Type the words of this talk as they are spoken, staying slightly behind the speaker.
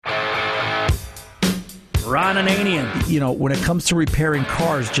Ron Ananian. You know, when it comes to repairing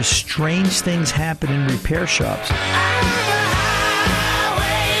cars, just strange things happen in repair shops.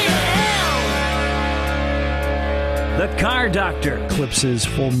 The Car Doctor. Eclipses,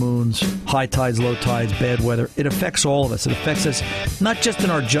 full moons, high tides, low tides, bad weather. It affects all of us. It affects us not just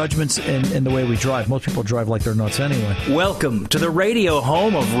in our judgments and the way we drive. Most people drive like they're nuts anyway. Welcome to the radio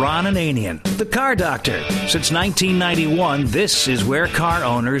home of Ron Ananian, the Car Doctor. Since 1991, this is where car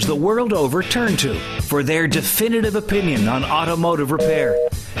owners the world over turn to for their definitive opinion on automotive repair.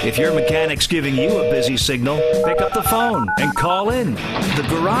 If your mechanic's giving you a busy signal, pick up the phone and call in. The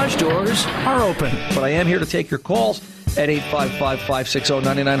garage doors are open. But I am here to take your calls at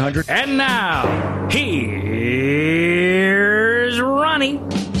 855-560-9900. And now, here's Ronnie.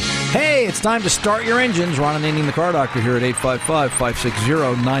 Hey, it's time to start your engines. Ron Ananian, the Car Doctor, here at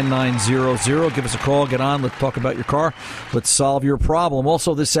 855-560-9900. Give us a call, get on, let's talk about your car. Let's solve your problem.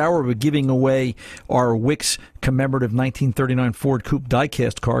 Also, this hour, we're giving away our Wix commemorative 1939 Ford Coupe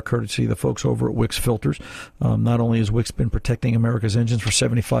diecast car, courtesy of the folks over at Wix Filters. Not only has Wix been protecting America's engines for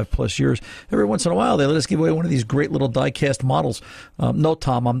 75-plus years, every once in a while they let us give away one of these great little diecast models. No,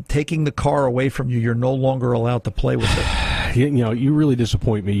 Tom, I'm taking the car away from you. You're no longer allowed to play with it. You know, you really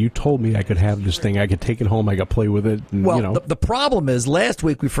disappoint me. You told me I could have this thing. I could take it home. I could play with it. And, well, you know. the problem is last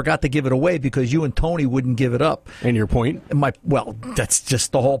week we forgot to give it away because you and Tony wouldn't give it up. And your point? Well, that's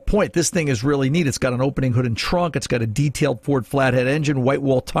just the whole point. This thing is really neat. It's got an opening hood and trunk. It's got a detailed Ford flathead engine, white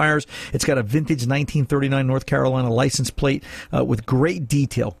wall tires. It's got a vintage 1939 North Carolina license plate with great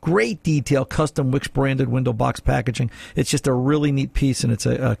detail, custom Wix branded window box packaging. It's just a really neat piece, and it's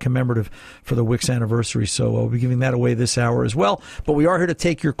a commemorative for the Wix anniversary. So we'll be giving that away this hour as well. But we are here to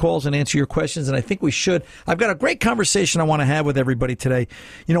take your calls and answer your questions, and I think we should. I've got a great conversation I want to have with everybody today.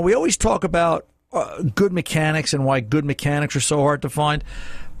 You know, we always talk about good mechanics and why good mechanics are so hard to find.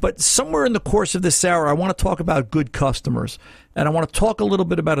 But somewhere in the course of this hour, I want to talk about good customers. And I want to talk a little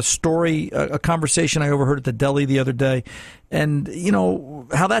bit about a story, a conversation I overheard at the deli the other day, and, you know,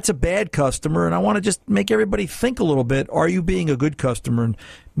 how that's a bad customer. And I want to just make everybody think a little bit. Are you being a good customer? And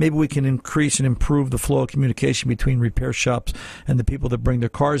maybe we can increase and improve the flow of communication between repair shops and the people that bring their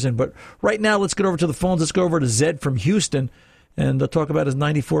cars in. But right now, let's get over to the phones. Let's go over to Zed from Houston and talk about his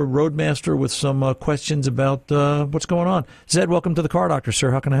 94 Roadmaster with some questions about what's going on. Zed, welcome to the Car Doctor,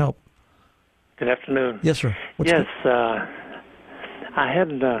 sir. How can I help? Good afternoon. Yes, sir. I have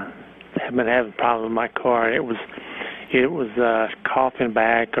been having a problem with my car. It was coughing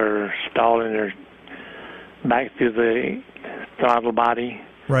back or stalling or back through the throttle body.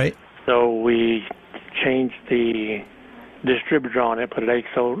 Right. So we changed the distributor on it, put a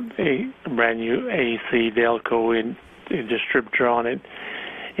brand new AC Delco in distributor on it,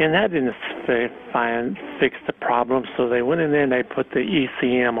 and that didn't fix the problem. So they went in there and they put the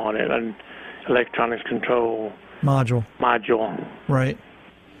ECM on it, an electronics control module. Right.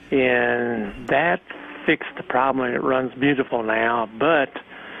 And that fixed the problem, and it runs beautiful now, but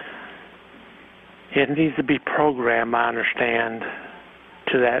it needs to be programmed, I understand,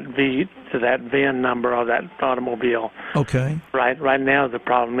 to that VIN number of that automobile. Okay. Right now the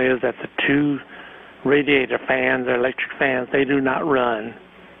problem is that the two radiator fans, or electric fans, they do not run.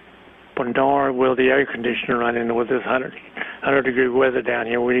 But nor will the air conditioner run in with this 100-degree weather down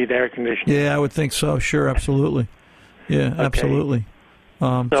here. We need air conditioning. Yeah, I would think so. Sure, absolutely. Yeah, okay. Absolutely.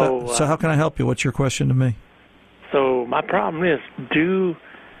 So how can I help you? What's your question to me? So my problem is,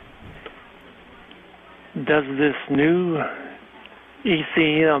 does this new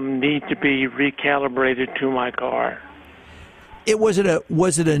ECM need to be recalibrated to my car? Was it a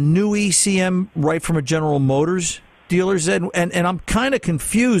new ECM right from a General Motors dealer, Zed? And I'm kind of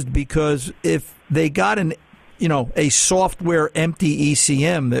confused because if they got a software empty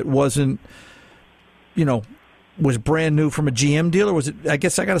ECM that wasn't, was brand new from a GM dealer, was it? I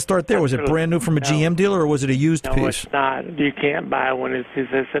guess I got to start there. Was it brand new from a GM dealer, or was it a used piece? No, it's not. You can't buy one. They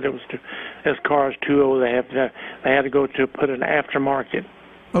said this car is too old. They had to go to put an aftermarket.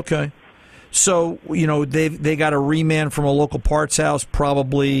 Okay. So, they got a reman from a local parts house,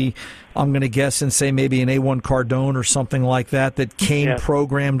 probably, I'm going to guess, and say maybe an A1 Cardone or something like that came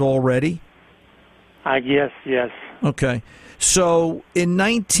programmed already? I guess, yes. Okay. So,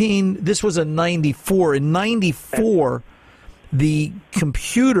 this was a 94. In 94, the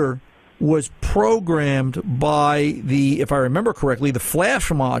computer was programmed by the, if I remember correctly, the flash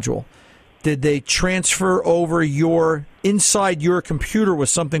module. Did they transfer over inside your computer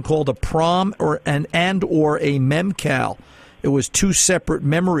was something called a PROM or a MEMCAL? It was two separate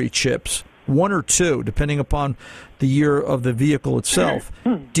memory chips, one or two, depending upon the year of the vehicle itself.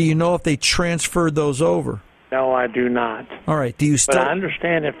 Do you know if they transferred those over? No, I do not. All right. Do you still? But I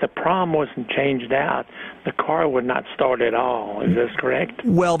understand if the prom wasn't changed out, the car would not start at all. Is this correct?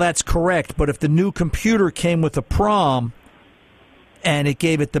 Well, that's correct. But if the new computer came with a prom and it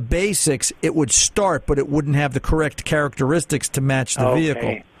gave it the basics, it would start, but it wouldn't have the correct characteristics to match the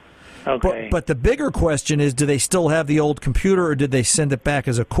vehicle. Okay. But the bigger question is, do they still have the old computer, or did they send it back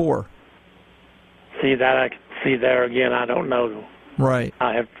as a core? See there again, I don't know. Right.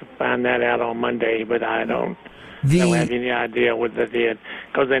 I have to find that out on Monday, but I don't have any idea what they did,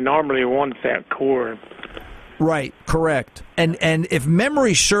 because they normally want that core. Right, correct. And if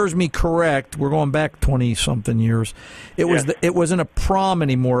memory serves me correct, we're going back 20-something years, it wasn't a prom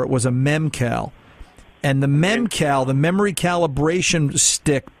anymore, it was a MEMCAL. And the MEMCAL, the memory calibration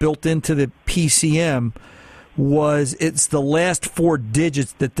stick built into the PCM, it's the last 4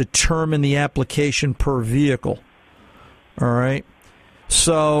 digits that determine the application per vehicle. All right?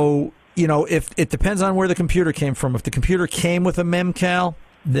 So, if it depends on where the computer came from. If the computer came with a MEMCAL,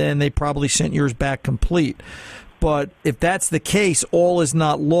 then they probably sent yours back complete. But if that's the case, all is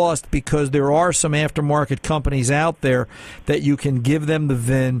not lost, because there are some aftermarket companies out there that you can give them the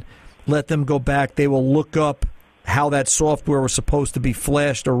VIN, let them go back. They will look up how that software was supposed to be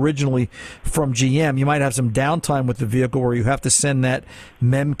flashed originally from GM. You might have some downtime with the vehicle where you have to send that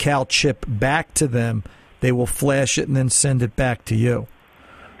MEMCAL chip back to them. They will flash it and then send it back to you.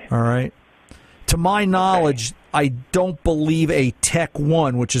 All right? To my knowledge, I don't believe a Tech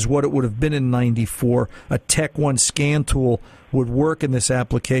 1, which is what it would have been in 94, a Tech 1 scan tool would work in this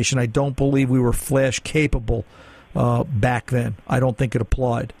application. I don't believe we were flash capable back then. I don't think it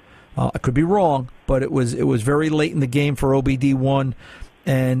applied. I could be wrong, but it was very late in the game for OBD1,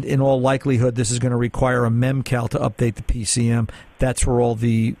 and in all likelihood, this is going to require a MEMCAL to update the PCM. That's where all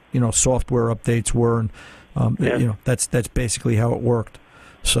the software updates were, and that's basically how it worked.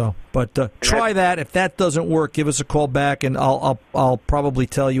 So, but try that. If that doesn't work, give us a call back, and I'll probably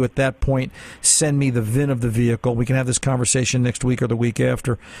tell you at that point. Send me the VIN of the vehicle. We can have this conversation next week or the week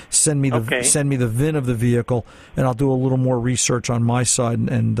after. Send me the VIN of the vehicle, and I'll do a little more research on my side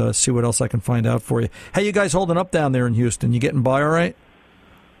and see what else I can find out for you. How you guys holding up down there in Houston? You getting by all right?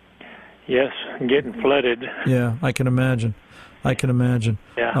 Yes, I'm getting flooded. Yeah, I can imagine.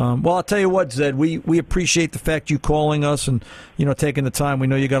 Yeah. Well, I'll tell you what, Zed, we appreciate the fact you calling us and taking the time. We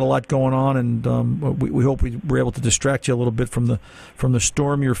know you got a lot going on, and we hope we were able to distract you a little bit from the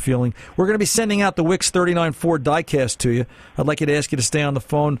storm you're feeling. We're going to be sending out the Wix 39 Ford diecast to you. I'd like you to ask you to stay on the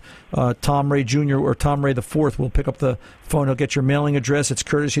phone. Tom Ray Jr. or Tom Ray the Fourth will pick up the phone. He'll get your mailing address. It's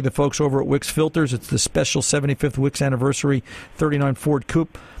courtesy of the folks over at Wix Filters. It's the special 75th Wix anniversary 39 Ford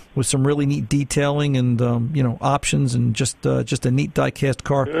Coupe, with some really neat detailing and options, and just a neat die-cast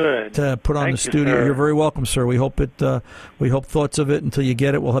car to put on the studio. Sir. You're very welcome, sir. We hope thoughts of it until you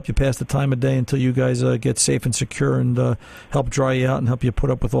get it. We'll help you pass the time of day until you guys get safe and secure, and help dry you out and help you put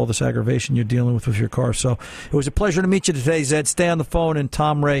up with all this aggravation you're dealing with your car. So it was a pleasure to meet you today, Zed. Stay on the phone, and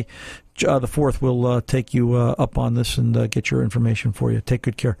Tom Ray the Fourth will take you up on this and get your information for you. Take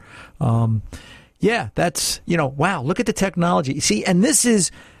good care. That's wow. Look at the technology. See, and this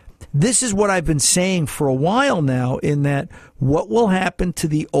is what I've been saying for a while now, in that what will happen to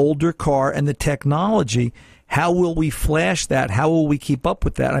the older car and the technology? How will we flash that? How will we keep up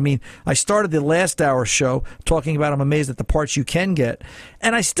with that? I mean, I started the last hour show talking about I'm amazed at the parts you can get,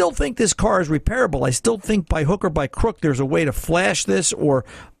 and I still think this car is repairable. I still think by hook or by crook there's a way to flash this or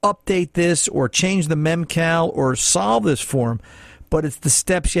update this or change the MEMCAL or solve this for them, but it's the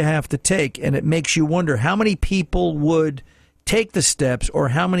steps you have to take, and it makes you wonder how many people would take the steps, or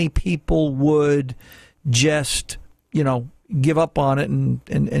how many people would just, give up on it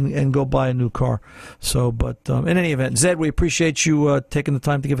and go buy a new car. So, but in any event, Zed, we appreciate you taking the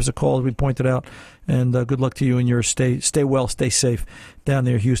time to give us a call, as we pointed out, and good luck to you and yours. Stay well, stay safe down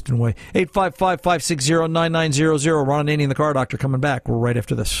there Houston way. 855-560-9900. Ron Ananian, the Car Doctor, coming back. We're right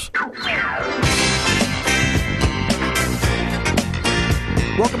after this.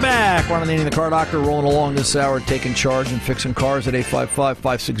 Welcome back. Ron Ananian, the Car Doctor, rolling along this hour, taking charge and fixing cars at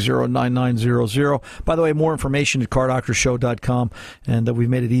 855-560-9900. By the way, more information at cardoctorshow.com, and we've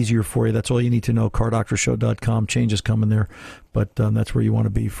made it easier for you. That's all you need to know, cardoctorshow.com. Change is coming there, but that's where you want to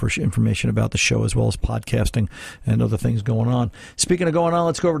be for information about the show, as well as podcasting and other things going on. Speaking of going on,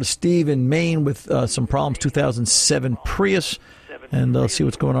 let's go over to Steve in Maine with some problems. 2007 Prius, and see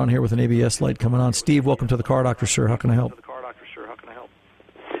what's going on here with an ABS light coming on. Steve, welcome to the Car Doctor, sir. How can I help?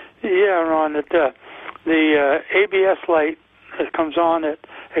 Yeah, Ron, the ABS light comes on at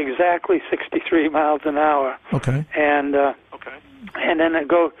exactly 63 miles an hour. Okay. And then it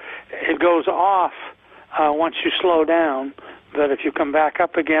goes off once you slow down. But if you come back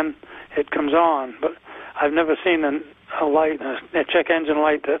up again, it comes on. But I've never seen a light, a check engine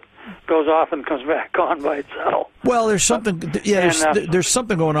light that goes off and comes back on by itself. Well, there's something. Yeah, there's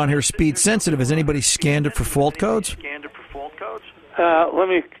something going on here. Speed sensitive. Has anybody scanned it for fault codes? Let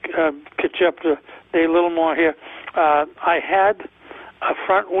me catch you up to a little more here. I had a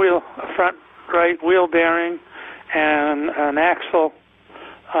front right wheel bearing, and an axle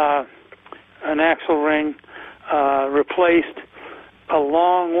ring replaced,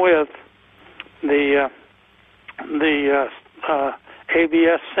 along with the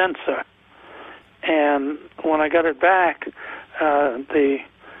ABS sensor. And when I got it back, the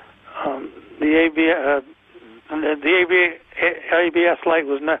ABS light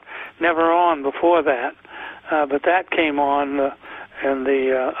was never on before that, but that came on, and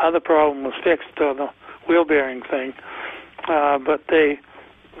the other problem was fixed on the wheel bearing thing. But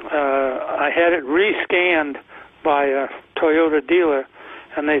I had it rescanned by a Toyota dealer,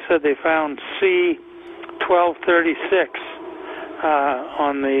 and they said they found C1236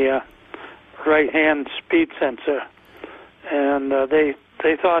 on the right-hand speed sensor, and they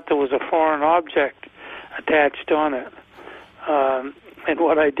thought there was a foreign object attached on it. And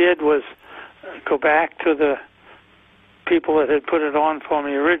what I did was go back to the people that had put it on for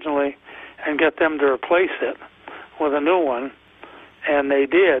me originally and get them to replace it with a new one, and they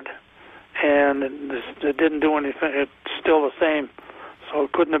did, and it didn't do anything. It's still the same, so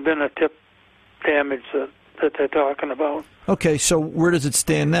it couldn't have been a tip damage that they're talking about. Okay, so where does it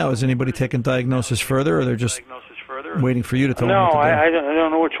stand now? Is anybody taking diagnosis further, or they're just waiting for you to tell them what to do? No, I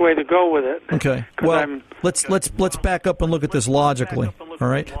don't know which way to go with it. Okay, well, let's back up and look at this logically. All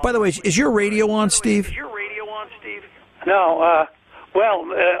right. By the way, is your radio on, Steve? No. Well,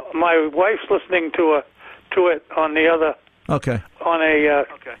 my wife's listening to it on the other. Okay. On a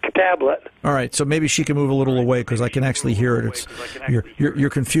tablet. All right, so maybe she can move a little away because I can actually hear it. It's you're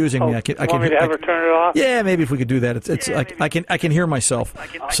confusing me. I can want me to have her turn it off? Yeah, maybe if we could do that. I can hear myself,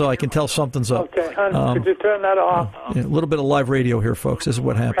 so I can tell something's up. Okay, honey, could you turn that off? Yeah, a little bit of live radio here, folks. This is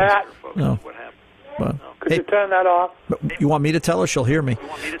what happens. Pat, no. Well, could you turn that off? You want me to tell her? She'll hear me.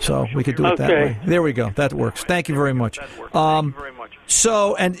 So we could do it that way. There we go. That works. Thank you very much.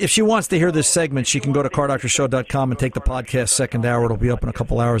 So, and if she wants to hear this segment, she can go to cardoctorshow.com and take the podcast second hour. It'll be up in a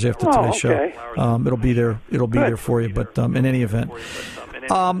couple hours after today's show. It'll be there. It'll be there for you. But in any event,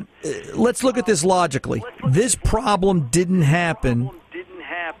 let's look at this logically. This problem didn't happen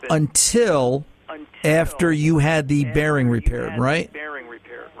until after you had the bearing repaired, right?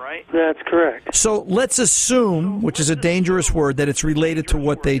 That's correct. So let's assume, which is a dangerous word, that it's related to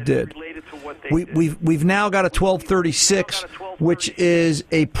what they did. We've now got a 1236, which is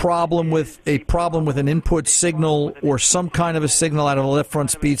a problem with an input signal or some kind of a signal out of the left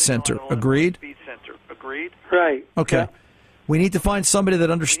front speed sensor. Agreed? Right. Okay. Yeah. We need to find somebody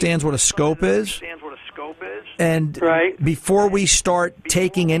that understands what a scope is. And before we start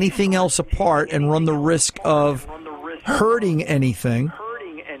taking anything else apart and run the risk of hurting anything,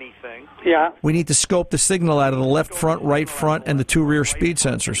 we need to scope the signal out of the left front, right front, and the two rear speed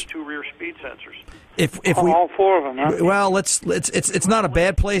sensors. If we all four of them, huh? Well, it's not a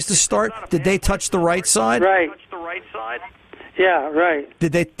bad place to start. Did they touch the right side? Right. Yeah, right.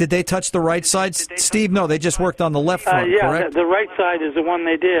 Did they touch the right side, Steve? No, they just worked on the left front, correct? The right side is the one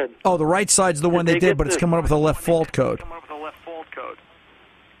they did. Oh, the right side's the one they did, but it's coming up with a left fault code.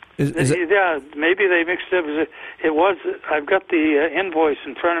 Is it? Yeah, maybe they mixed it. It was. I've got the invoice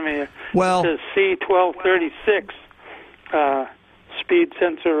in front of me. Well, it says C1236 speed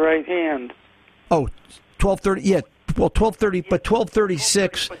sensor right hand. Oh, 1230. Yeah, well, 1230, but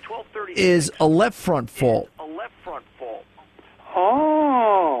 1236 is a left front fault.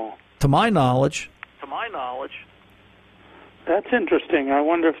 Oh. To my knowledge. That's interesting. I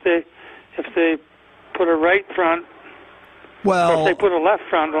wonder if they put a right front. Well, or if they put a left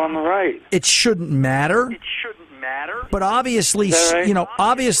front on the right. It shouldn't matter. But obviously,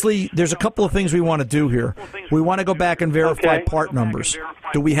 obviously, there's a couple of things we want to do here. We want to go back and verify part numbers.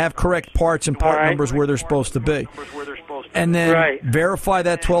 Do we have correct parts and part numbers where they're supposed to be? And then verify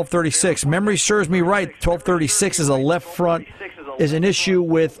that 1236. Memory serves me right. 1236 is a left front, is an issue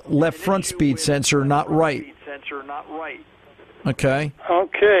with left front speed sensor, not right. Okay.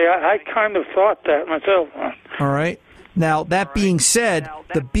 Okay, I kind of thought that myself. All right. Now, that being said,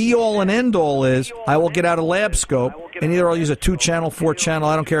 the be-all and end-all is I will get out a lab scope, and either I'll use a 2-channel, 4-channel,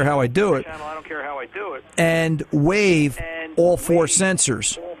 I don't care how I do it, and wave all four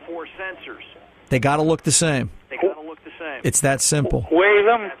sensors. They got to look the same. It's that simple. Wave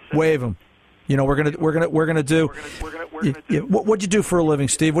them. Wave them. You know, we're gonna do. What'd you do for a living,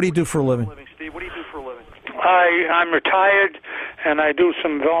 Steve? What do you do for a living? I'm retired, and I do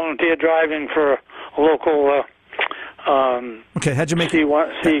some volunteer driving for local. Okay, how'd you make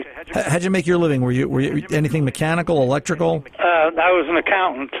how'd you make your living? Were you anything mechanical, electrical? I was an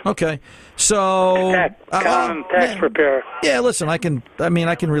accountant. Okay, so tax preparer. Yeah, listen, I can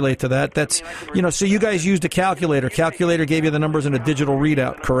relate to that. That's so you guys used a calculator. Calculator gave you the numbers in a digital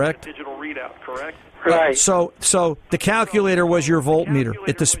readout, correct? Right. So the calculator was your voltmeter.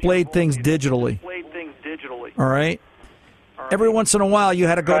 It displayed things digitally. All right. Every once in a while, you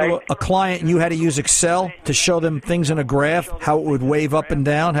had to go to a client and you had to use Excel to show them things in a graph, how it would wave up and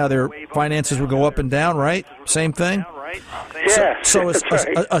down, how their finances would go up and down, right? Same thing? Yeah. So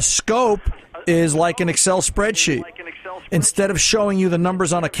a scope is like an Excel spreadsheet. Instead of showing you the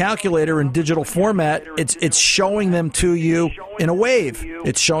numbers on a calculator in digital format, it's showing them to you in a wave.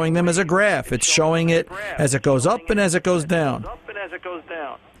 It's showing them as a graph. It's showing it as it goes up and as it goes down.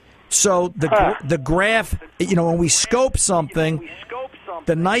 So the graph, when we scope something,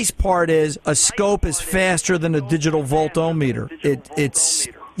 the nice part is a scope is faster than a digital voltometer. It's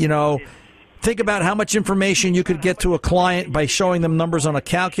think about how much information you could get to a client by showing them numbers on a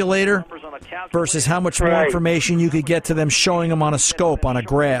calculator versus how much more information you could get to them showing them on a scope, on a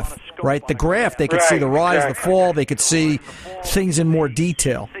graph, right? The graph, they could see the rise, the fall, they could see things in more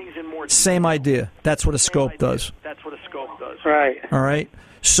detail. Same idea. That's what a scope does. Right. All right?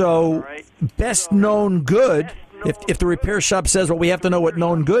 So, best known good, if the repair shop says, well, we have to know what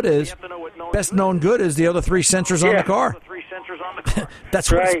known good is, best known good is the other three sensors on the car.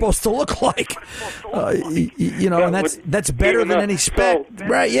 That's what it's supposed to look like. And that's better than any spec.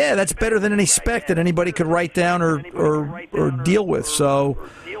 Right, yeah, that's better than any spec that anybody could write down or deal with. So,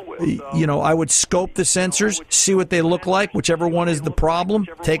 I would scope the sensors, see what they look like, whichever one is the problem,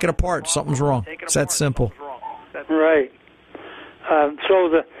 take it apart. Something's wrong. It's that simple. Right. So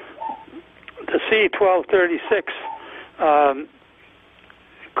the C1236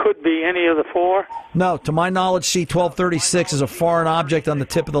 could be any of the four? No, to my knowledge, C1236 is a foreign object on the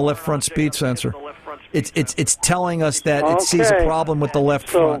tip of the left front speed sensor. It's telling us that it sees a problem with the left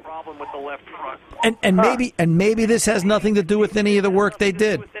front. And maybe this has nothing to do with any of the work they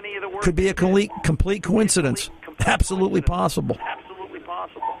did. Could be a complete coincidence. Absolutely possible.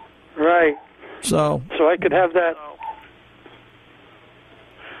 Right. So I could have that.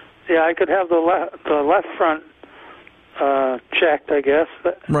 Yeah, I could have the left front checked, I guess.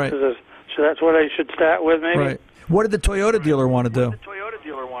 Right. So that's what I should start with, maybe. Right. What did the Toyota dealer want to do?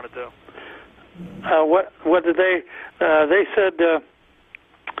 What did they? They said there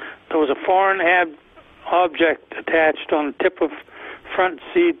was a foreign object attached on the tip of front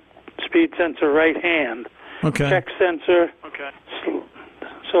speed sensor right hand. Okay. Check sensor. Okay.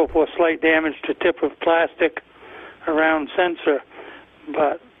 So forth. Slight damage to tip of plastic around sensor,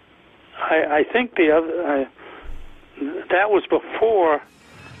 but I think the other that was before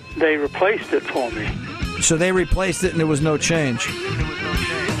they replaced it for me. So they replaced it and there was no change.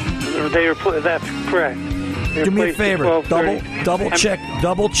 That's correct. Do me a favor, double check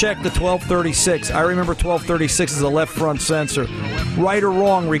the 1236. I remember 1236 is a left front sensor. Right or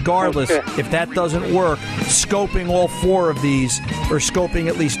wrong, regardless, if that doesn't work, scoping all four of these, or scoping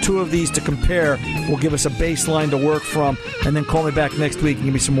at least two of these to compare, will give us a baseline to work from, and then call me back next week and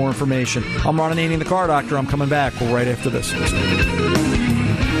give me some more information. I'm Ron Ananian, the Car Doctor. I'm coming back right after this.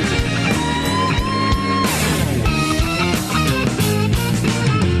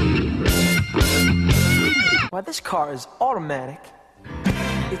 Well, this car is automatic,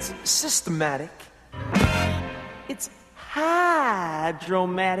 it's systematic, it's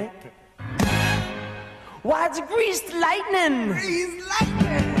hydromatic. Why, it's greased lightning!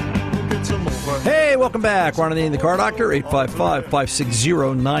 Hey, welcome back. Ron Ananian, the Car Doctor,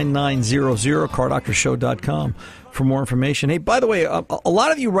 855-560-9900, cardoctorshow.com for more information. Hey, by the way, a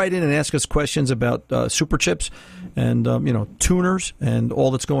lot of you write in and ask us questions about super chips and, tuners and all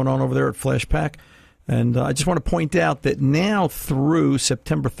that's going on over there at FlashPack. And I just want to point out that now through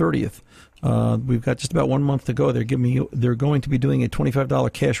September 30th, we've got just about 1 month to go. They're going to be doing a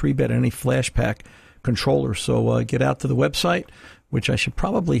 $25 cash rebate on any FlashPack controller. So get out to the website, which I should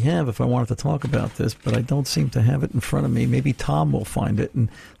probably have if I wanted to talk about this, but I don't seem to have it in front of me. Maybe Tom will find it and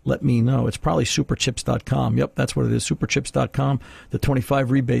let me know. It's probably superchips.com. Yep, that's what it is, superchips.com. The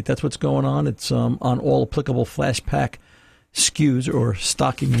 25 rebate, that's what's going on. It's on all applicable FlashPack SKUs or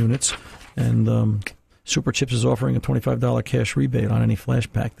stocking units. And Super Chips is offering a $25 cash rebate on any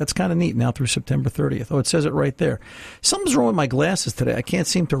FlashPack. That's kind of neat now through September 30th. Oh, it says it right there. Something's wrong with my glasses today. I can't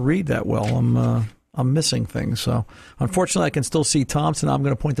seem to read that well. I'm missing things. So, unfortunately, I can still see Tom, so now I'm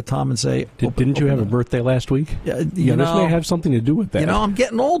going to point to Tom and say, Didn't you have a birthday last week? Yeah, this may have something to do with that. You know, I'm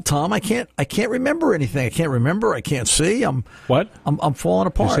getting old, Tom. I can't remember anything. I can't remember. I can't see. I'm falling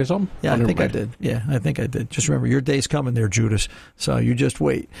apart. Did you say something? Yeah, I think I did. Yeah, I think I did. Just remember, your day's coming there, Judas. So you just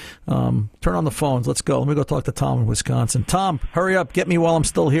wait. Turn on the phones. Let's go. Let me go talk to Tom in Wisconsin. Tom, hurry up. Get me while I'm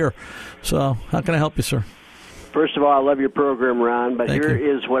still here. So how can I help you, sir? First of all, I love your program, Ron, but Thank here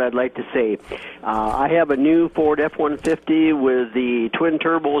you. is what I'd like to say. I have a new Ford F-150 with the twin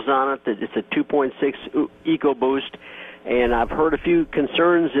turbos on it. It's a 2.6 EcoBoost, and I've heard a few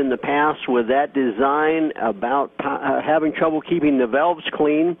concerns in the past with that design about having trouble keeping the valves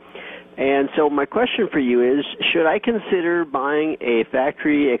clean. And so my question for you is, should I consider buying a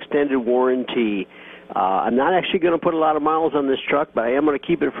factory extended warranty? I'm not actually going to put a lot of miles on this truck, but I am going to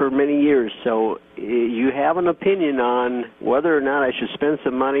keep it for many years. So you have an opinion on whether or not I should spend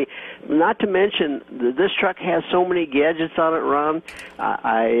some money. Not to mention, this truck has so many gadgets on it, Ron.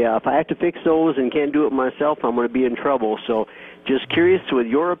 If I have to fix those and can't do it myself, I'm going to be in trouble. So just curious, with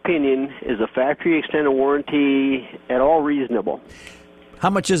your opinion, is a factory extended warranty at all reasonable?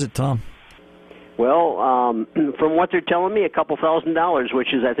 How much is it, Tom? Well, from what they're telling me, a couple $1,000,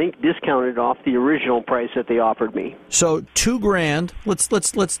 which is, I think, discounted off the original price that they offered me. So $2,000.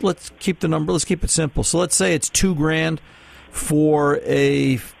 Let's keep the number. Let's keep it simple. So let's say it's $2,000 for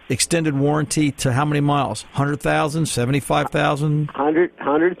a extended warranty to how many miles? 100,000, 75,000,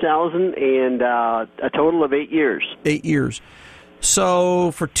 100,000, and a total of 8 years. 8 years. So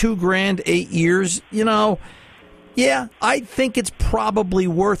for $2,000, 8 years. You know. Yeah, I think it's probably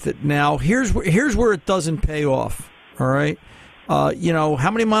worth it. Now, here's where it doesn't pay off, all right? How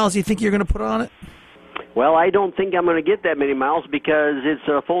many miles do you think you're going to put on it? Well, I don't think I'm going to get that many miles because it's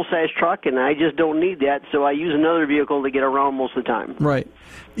a full-size truck, and I just don't need that, so I use another vehicle to get around most of the time. Right.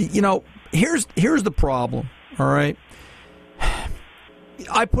 Here's the problem, all right?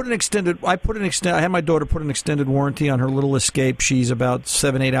 I had my daughter put an extended warranty on her little Escape. She's about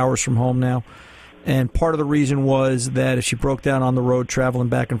 7-8 hours from home now. And part of the reason was that if she broke down on the road traveling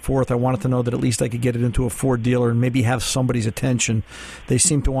back and forth, I wanted to know that at least I could get it into a Ford dealer and maybe have somebody's attention. They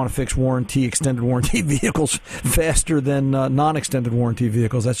seem to want to fix extended warranty vehicles faster than non-extended warranty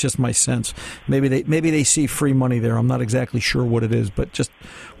vehicles. That's just my sense. Maybe they see free money there. I'm not exactly sure what it is, but just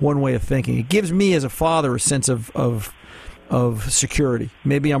one way of thinking. It gives me as a father a sense of security.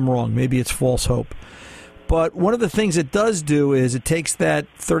 Maybe I'm wrong. Maybe it's false hope. But one of the things it does do is it takes that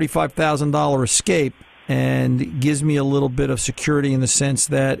 $35,000 Escape and gives me a little bit of security in the sense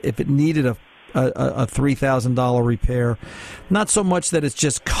that if it needed a $3,000 repair, not so much that it's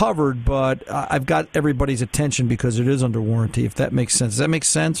just covered, but I've got everybody's attention because it is under warranty, if that makes sense. Does that make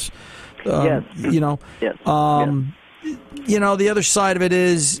sense? Yes. Yes. Yes. The other side of it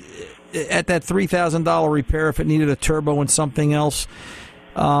is at that $3,000 repair, if it needed a turbo and something else,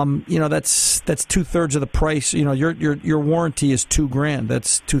 that's 2/3 of the price. Your warranty is $2,000.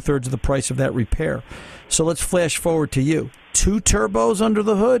 That's 2/3 of the price of that repair. So let's flash forward to you. 2 turbos under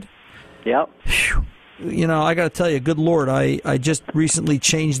the hood? Yep. Whew. I got to tell you, good Lord, I just recently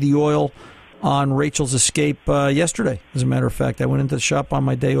changed the oil on Rachel's Escape yesterday. As a matter of fact, I went into the shop on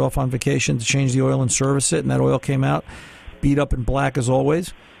my day off on vacation to change the oil and service it, and that oil came out beat up and black as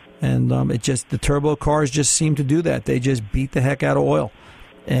always. And the turbo cars just seem to do that. They just beat the heck out of oil.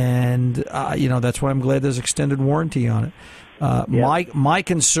 And, that's why I'm glad there's extended warranty on it. My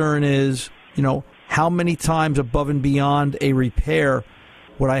concern is, how many times above and beyond a repair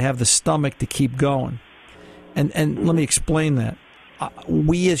would I have the stomach to keep going? And let me explain that.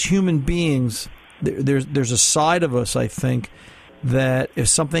 We as human beings, there's a side of us, I think, that if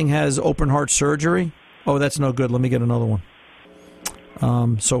something has open heart surgery, oh, that's no good. Let me get another one.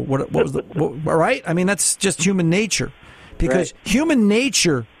 So what was all right? I mean, that's just human nature. Because human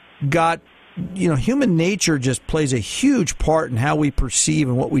nature just plays a huge part in how we perceive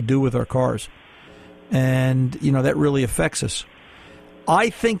and what we do with our cars. And, that really affects us. I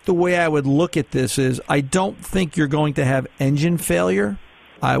think the way I would look at this is I don't think you're going to have engine failure.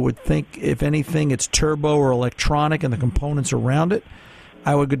 I would think, if anything, it's turbo or electronic and the components around it.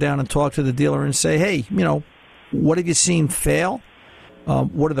 I would go down and talk to the dealer and say, hey, what have you seen fail?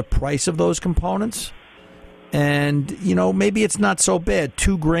 What are the price of those components? And, maybe it's not so bad.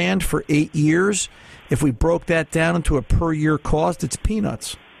 $2,000 for 8 years. If we broke that down into a per year cost, it's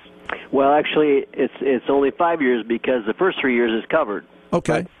peanuts. Well, actually, it's only 5 years because the first 3 years is covered.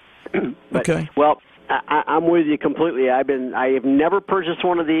 Okay. But, okay. Well, I'm with you completely. I have never purchased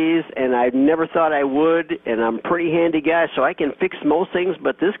one of these, and I've never thought I would. And I'm a pretty handy guy, so I can fix most things.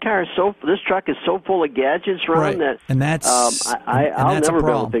 But this truck is so full of gadgets, Ron, right. that and that's I'll that's never be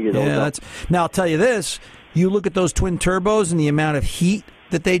able to figure those out. Now I'll tell you this: you look at those twin turbos and the amount of heat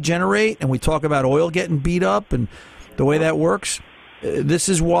that they generate, and we talk about oil getting beat up and the way that works. This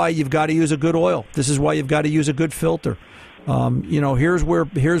is why you've got to use a good oil. This is why you've got to use a good filter. Here's where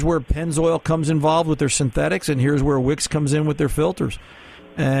Pennzoil comes involved with their synthetics, and here's where Wix comes in with their filters.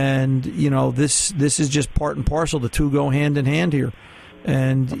 And this is just part and parcel. The two go hand in hand here.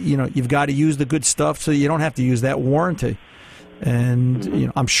 And you've got to use the good stuff so you don't have to use that warranty.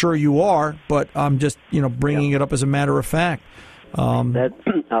 And I'm sure you are, but I'm just bringing it up as a matter of fact.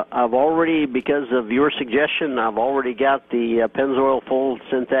 I've already, because of your suggestion, I've already got the Pennzoil full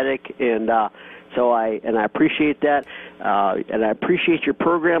synthetic, and so I appreciate that, and I appreciate your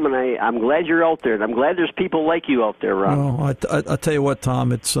program, and I'm glad you're out there, and I'm glad there's people like you out there, Ron. Well, I'll tell you what,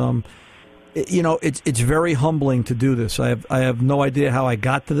 Tom, it's it's very humbling to do this. I have no idea how I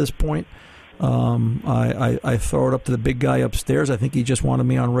got to this point. I throw it up to the big guy upstairs. I think he just wanted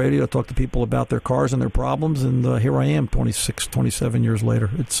me on radio to talk to people about their cars and their problems, and here I am 26, 27 years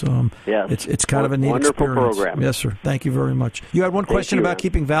later. It's kind of a neat wonderful experience. Program. Yes, sir. Thank you very much. You had one question about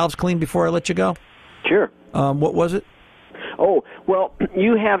keeping valves clean before I let you go? Sure. What was it? Oh, well,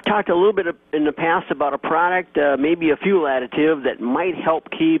 you have talked a little bit in the past about a product, maybe a fuel additive that might help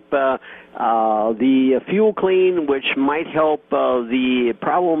keep the fuel clean, which might help the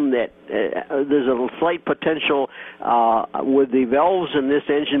problem that there's a slight potential with the valves in this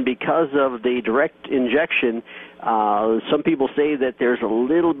engine because of the direct injection. Some people say that there's a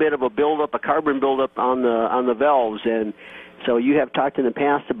little bit of a carbon buildup on the valves, and so you have talked in the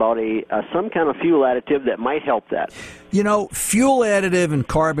past about some kind of fuel additive that might help that. Fuel additive and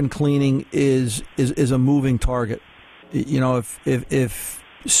carbon cleaning is a moving target. If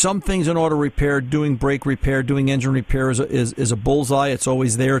some things in auto repair, doing brake repair, doing engine repair is a bullseye. It's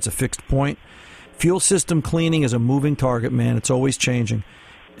always there. It's a fixed point. Fuel system cleaning is a moving target, man. It's always changing.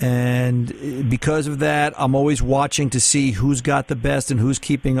 And because of that, I'm always watching to see who's got the best and who's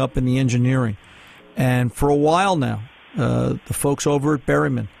keeping up in the engineering. And for a while now, the folks over at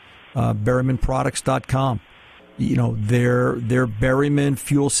Berryman, BerrymanProducts.com, their Berryman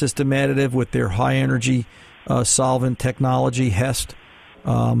fuel system additive with their high energy solvent technology, HEST,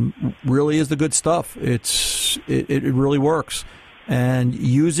 really is the good stuff. It really works. And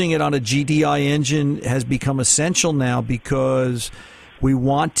using it on a GDI engine has become essential now because we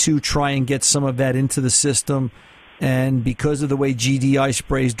want to try and get some of that into the system. And because of the way GDI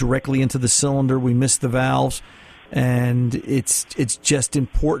sprays directly into the cylinder, we miss the valves. And it's just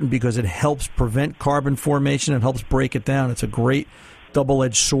important because it helps prevent carbon formation and helps break it down. It's a great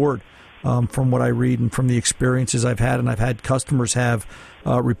double-edged sword from what I read and from the experiences I've had. And I've had customers have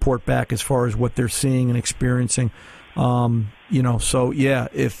report back as far as what they're seeing and experiencing. So, yeah,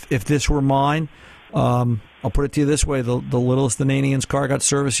 if this were mine, I'll put it to you this way. The littlest Ananian's car got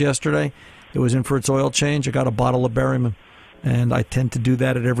serviced yesterday. It was in for its oil change. I got a bottle of Berryman. And I tend to do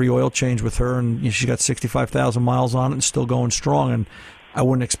that at every oil change with her. And she's got 65,000 miles on it and still going strong. And I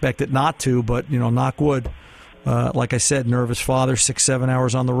wouldn't expect it not to, but, knock wood. Like I said, nervous father, 6-7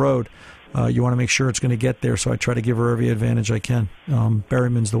 hours on the road. You want to make sure it's going to get there, so I try to give her every advantage I can.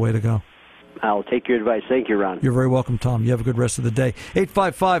 Berryman's the way to go. I'll take your advice. Thank you, Ron. You're very welcome, Tom. You have a good rest of the day.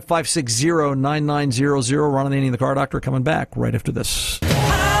 855-560-9900. Ron Ananian, the Car Doctor, coming back right after this.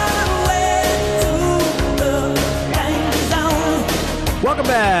 Welcome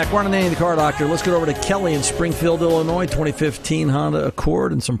back. Ron Ananian, the Car Doctor. Let's get over to Kelly in Springfield, Illinois, 2015 Honda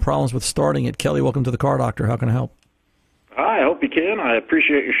Accord, and some problems with starting it. Kelly, welcome to the Car Doctor. How can I help? Hi, I hope you can. I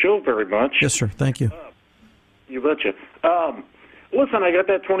appreciate your show very much. Yes, sir. Thank you. You betcha. Listen, I got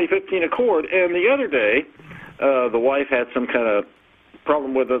that 2015 Accord, and the other day, the wife had some kind of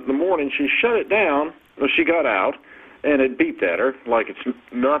problem with it in the morning. She shut it down. Well, she got out, and it beeped at her like it's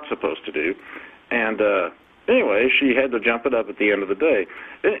not supposed to do. And anyway, she had to jump it up at the end of the day.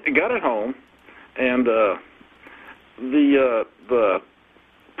 It got it home, and the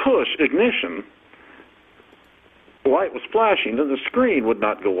push ignition light was flashing, and the screen would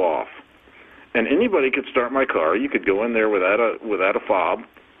not go off. And anybody could start my car. You could go in there without a fob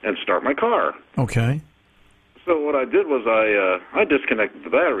and start my car. Okay. So what I did was I disconnected the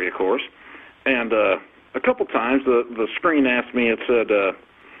battery, of course, and a couple times the screen asked me. It said,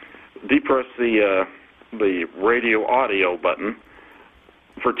 depress the radio audio button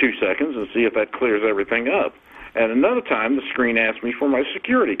for 2 seconds and see if that clears everything up. And another time the screen asked me for my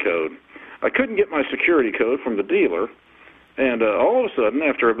security code. I couldn't get my security code from the dealer, and all of a sudden,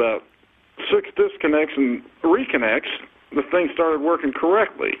 after about 6 disconnects and reconnects, the thing started working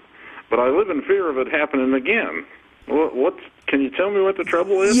correctly. But I live in fear of it happening again. Can you tell me what the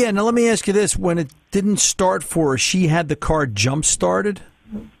trouble is? Yeah, now let me ask you this. When it didn't start for her, she had the car jump-started?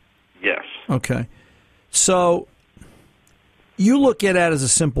 Yes. Okay. So you look at it as a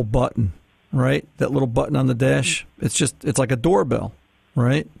simple button, right? That little button on the dash. It's like a doorbell,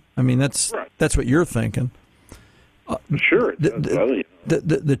 right? I mean, that's what you're thinking. Sure. The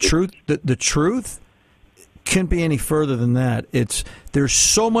truth can't be any further than that. There's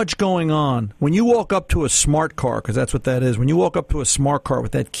so much going on. When you walk up to a smart car, because that's what that is, when you walk up to a smart car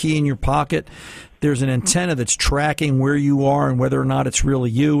with that key in your pocket, there's an antenna that's tracking where you are and whether or not it's really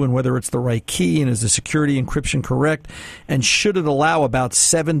you and whether it's the right key and is the security encryption correct, and should it allow about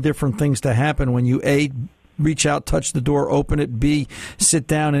 7 different things to happen when you A, reach out, touch the door, open it, B, sit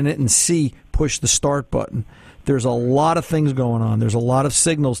down in it, and C, push the start button. There's a lot of things going on. There's a lot of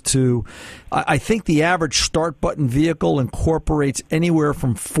signals to. I think the average start button vehicle incorporates anywhere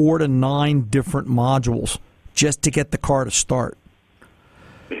from 4 to 9 different modules just to get the car to start.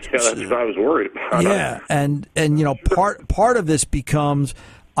 Yeah, that's what I was worried about. Yeah, and you know, part of this becomes,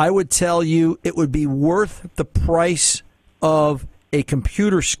 I would tell you, it would be worth the price of a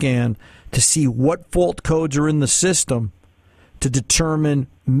computer scan to see what fault codes are in the system to determine.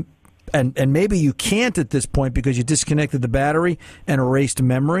 And maybe you can't at this point because you disconnected the battery and erased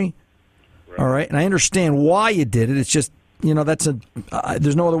memory. Right. All right, and I understand why you did it. It's just, you know,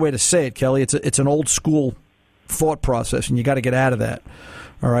 there's no other way to say it, Kelly. It's an old school thought process, and you got to get out of that.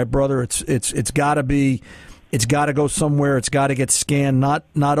 All right, brother. It's got to go somewhere. It's got to get scanned, not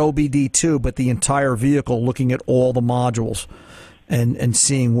OBD2, but the entire vehicle, looking at all the modules. And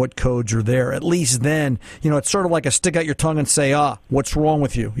seeing what codes are there. At least then, you know, it's sort of like a stick out your tongue and say, what's wrong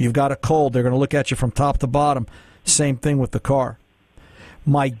with you? You've got a cold. They're going to look at you from top to bottom. Same thing with the car.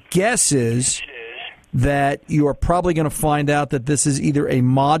 My guess is that you are probably going to find out that this is either a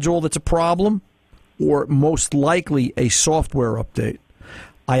module that's a problem or most likely a software update.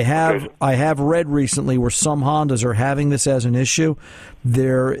 I have read recently where some Hondas are having this as an issue.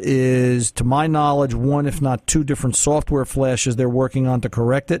 There is, to my knowledge, 1 if not 2 different software flashes they're working on to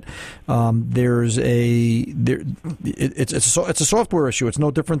correct it. It's a software issue. It's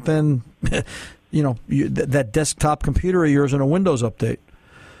no different than that desktop computer of yours in a Windows update.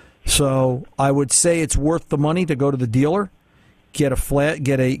 So I would say it's worth the money to go to the dealer, get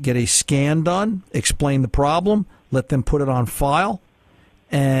a scan done, explain the problem, let them put it on file.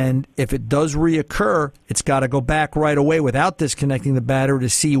 And if it does reoccur, it's got to go back right away without disconnecting the battery to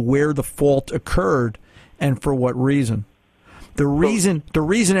see where the fault occurred and for what reason. The reason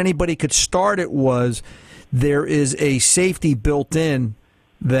anybody could start it was there is a safety built in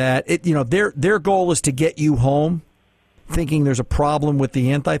that their goal is to get you home, thinking there's a problem with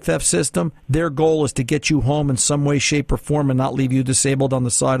the anti-theft system. Their goal is to get you home in some way, shape, or form and not leave you disabled on the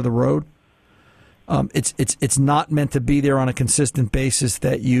side of the road. It's not meant to be there on a consistent basis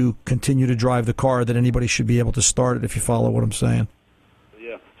that you continue to drive the car, that anybody should be able to start it, if you follow what I'm saying.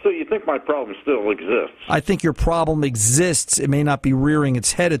 Yeah. So you think my problem still exists? I think your problem exists. It may not be rearing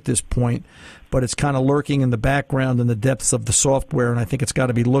its head at this point, but it's kind of lurking in the background in the depths of the software, and I think it's got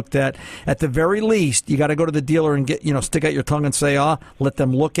to be looked at. At the very least, you got to go to the dealer and stick out your tongue and say, let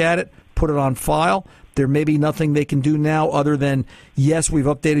them look at it, put it on file. There may be nothing they can do now other than, yes, we've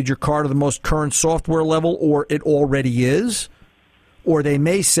updated your car to the most current software level, or it already is. Or they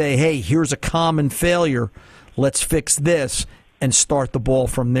may say, hey, here's a common failure. Let's fix this and start the ball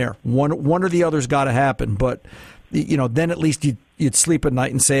from there. One or the other's got to happen. But, then at least you'd sleep at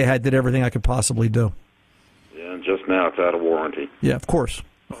night and say, I did everything I could possibly do. Yeah, and just now it's out of warranty. Yeah, of course.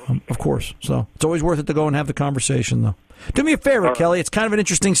 Of course. So it's always worth it to go and have the conversation, though. Do me a favor, Kelly. It's kind of an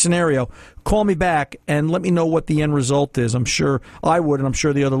interesting scenario. Call me back and let me know what the end result is. I'm sure I would, and I'm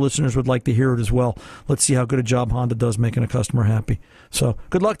sure the other listeners would like to hear it as well. Let's see how good a job Honda does making a customer happy. So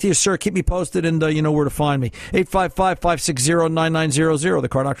good luck to you, sir. Keep me posted, and you know where to find me. 855-560-9900. The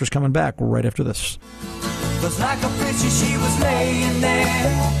Car Doctor's coming back right after this. Just like a picture, she was laying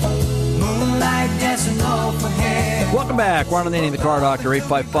there. Moonlight dancing off her hair. Welcome back. Ron and Annie, the Car Doctor,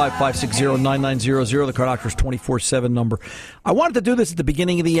 855-560-9900. The Car Doctor's 24/7 number. I wanted to do this at the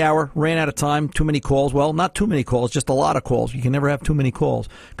beginning of the hour. Ran out of time. Too many calls. Well, not too many calls, just a lot of calls. You can never have too many calls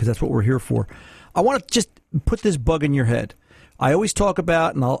because that's what we're here for. I want to just put this bug in your head. I always talk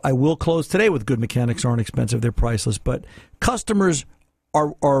about, and I will close today with good mechanics aren't expensive. They're priceless. But customers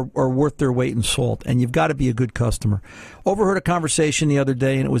are worth their weight in salt, and you've got to be a good customer. Overheard a conversation the other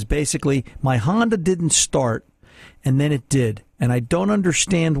day, and it was basically, my Honda didn't start, and then it did. And I don't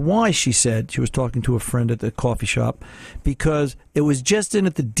understand why, she said. She was talking to a friend at the coffee shop, because it was just in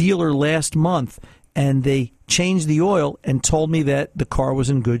at the dealer last month, and they changed the oil and told me that the car was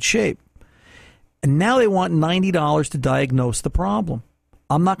in good shape. And now they want $90 to diagnose the problem.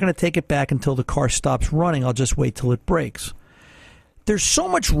 I'm not going to take it back until the car stops running. I'll just wait till it breaks. There's so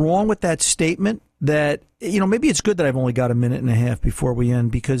much wrong with that statement that, maybe it's good that I've only got a minute and a half before we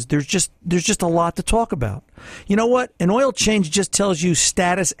end, because there's just a lot to talk about. You know what? An oil change just tells you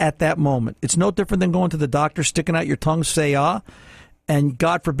status at that moment. It's no different than going to the doctor, sticking out your tongue, say ah, and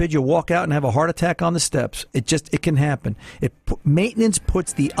God forbid you walk out and have a heart attack on the steps. It can happen. Maintenance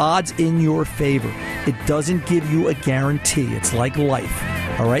puts the odds in your favor. It doesn't give you a guarantee. It's like life.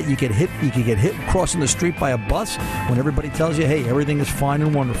 All right, you can get hit crossing the street by a bus when everybody tells you, hey, everything is fine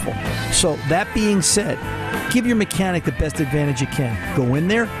and wonderful. So that being said, give your mechanic the best advantage you can. Go in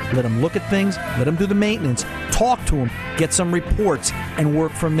there, let him look at things, let him do the maintenance, talk to him, get some reports, and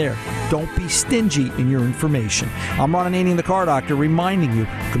work from there. Don't be stingy in your information. I'm Ron Ananian, the Car Doctor, reminding you,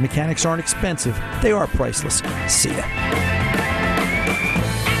 good mechanics aren't expensive. They are priceless. See ya.